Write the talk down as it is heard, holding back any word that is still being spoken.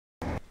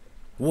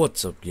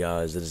What's up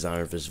guys, it is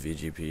Ironfist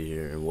VGP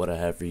here, and what I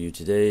have for you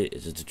today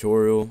is a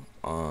tutorial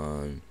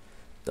on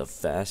the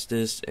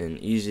fastest and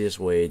easiest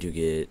way to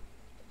get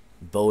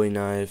Bowie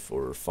Knife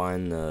or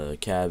find the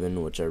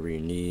cabin, whichever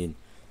you need.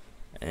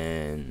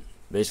 And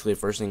basically the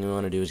first thing you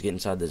want to do is get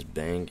inside this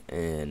bank,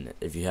 and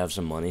if you have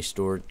some money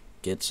stored,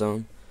 get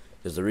some,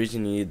 because the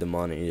reason you need the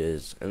money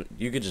is, and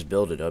you could just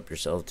build it up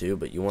yourself too,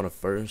 but you want to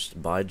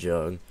first buy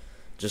Jugg.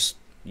 Just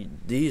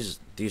these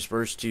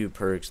first two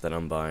perks that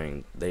I'm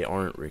buying, they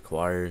aren't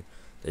required,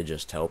 they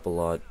just help a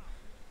lot.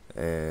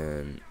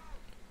 And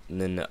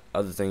then the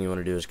other thing you want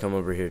to do is come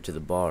over here to the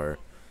bar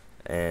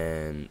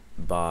and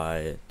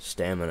buy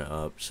Stamina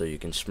Up so you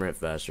can sprint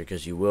faster,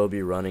 because you will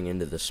be running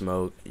into the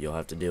smoke. You'll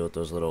have to deal with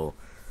those little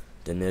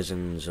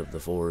denizens of the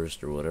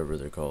forest or whatever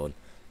they're called.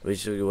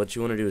 Basically what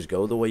you want to do is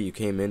go the way you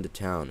came into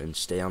town and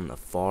stay on the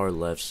far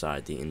left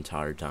side the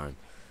entire time,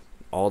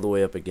 all the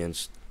way up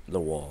against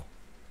the wall.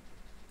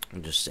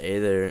 And just stay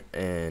there,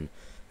 and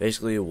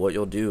basically what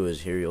you'll do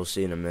is, here you'll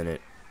see in a minute,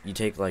 you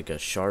take like a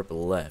sharp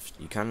left,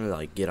 you kind of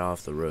like get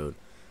off the road,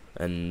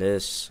 and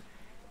this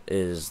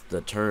is the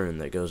turn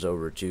that goes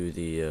over to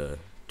the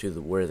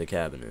where the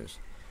cabin is.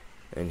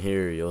 And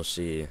here you'll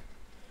see,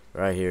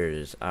 right here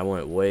is, I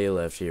went way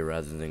left here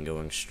rather than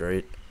going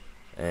straight.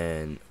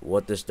 And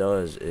what this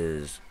does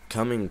is,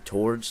 coming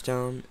towards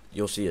town,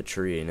 you'll see a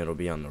tree and it'll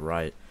be on the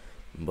right,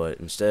 but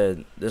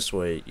instead this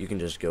way you can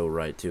just go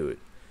right to it.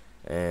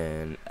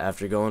 And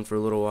after going for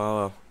a little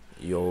while,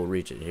 you'll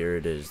reach it. Here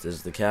it is. This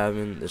is the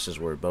cabin. This is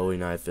where Bowie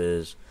Knife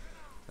is.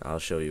 I'll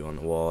show you on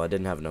the wall. I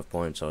didn't have enough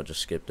points, so I just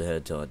skipped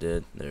ahead till I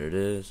did. There it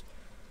is.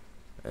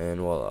 And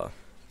voila.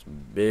 It's a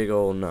big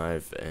old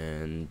knife,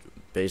 and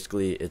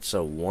basically it's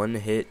a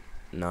one-hit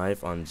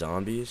knife on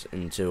zombies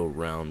until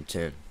round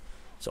 10.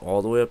 So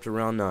all the way up to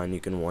round 9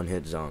 you can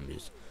one-hit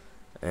zombies.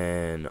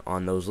 And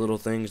on those little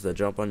things that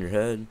jump on your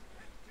head,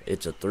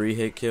 it's a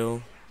 3-hit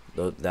kill.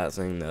 That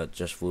thing that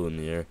just flew in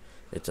the air,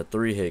 it's a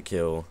 3-hit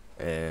kill.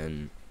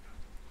 And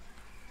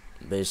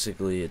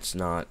basically it's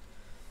not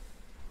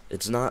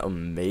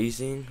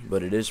amazing,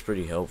 but it is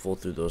pretty helpful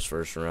through those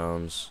first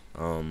rounds.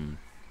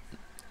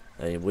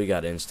 We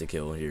got insta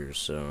kill here,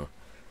 so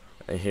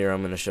here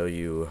I'm gonna show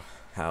you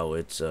how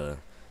it's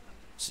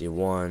see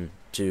 1,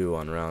 2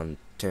 on round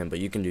 10, but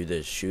you can do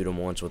this: shoot them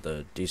once with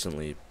a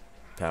decently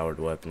powered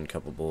weapon,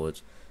 couple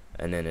bullets,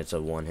 and then it's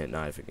a one-hit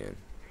knife again,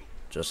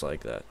 just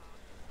like that.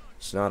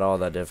 It's not all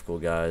that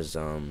difficult, guys.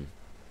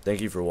 Thank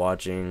you for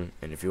watching,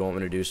 and if you want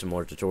me to do some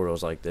more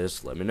tutorials like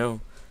this, let me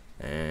know,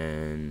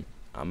 and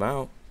I'm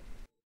out.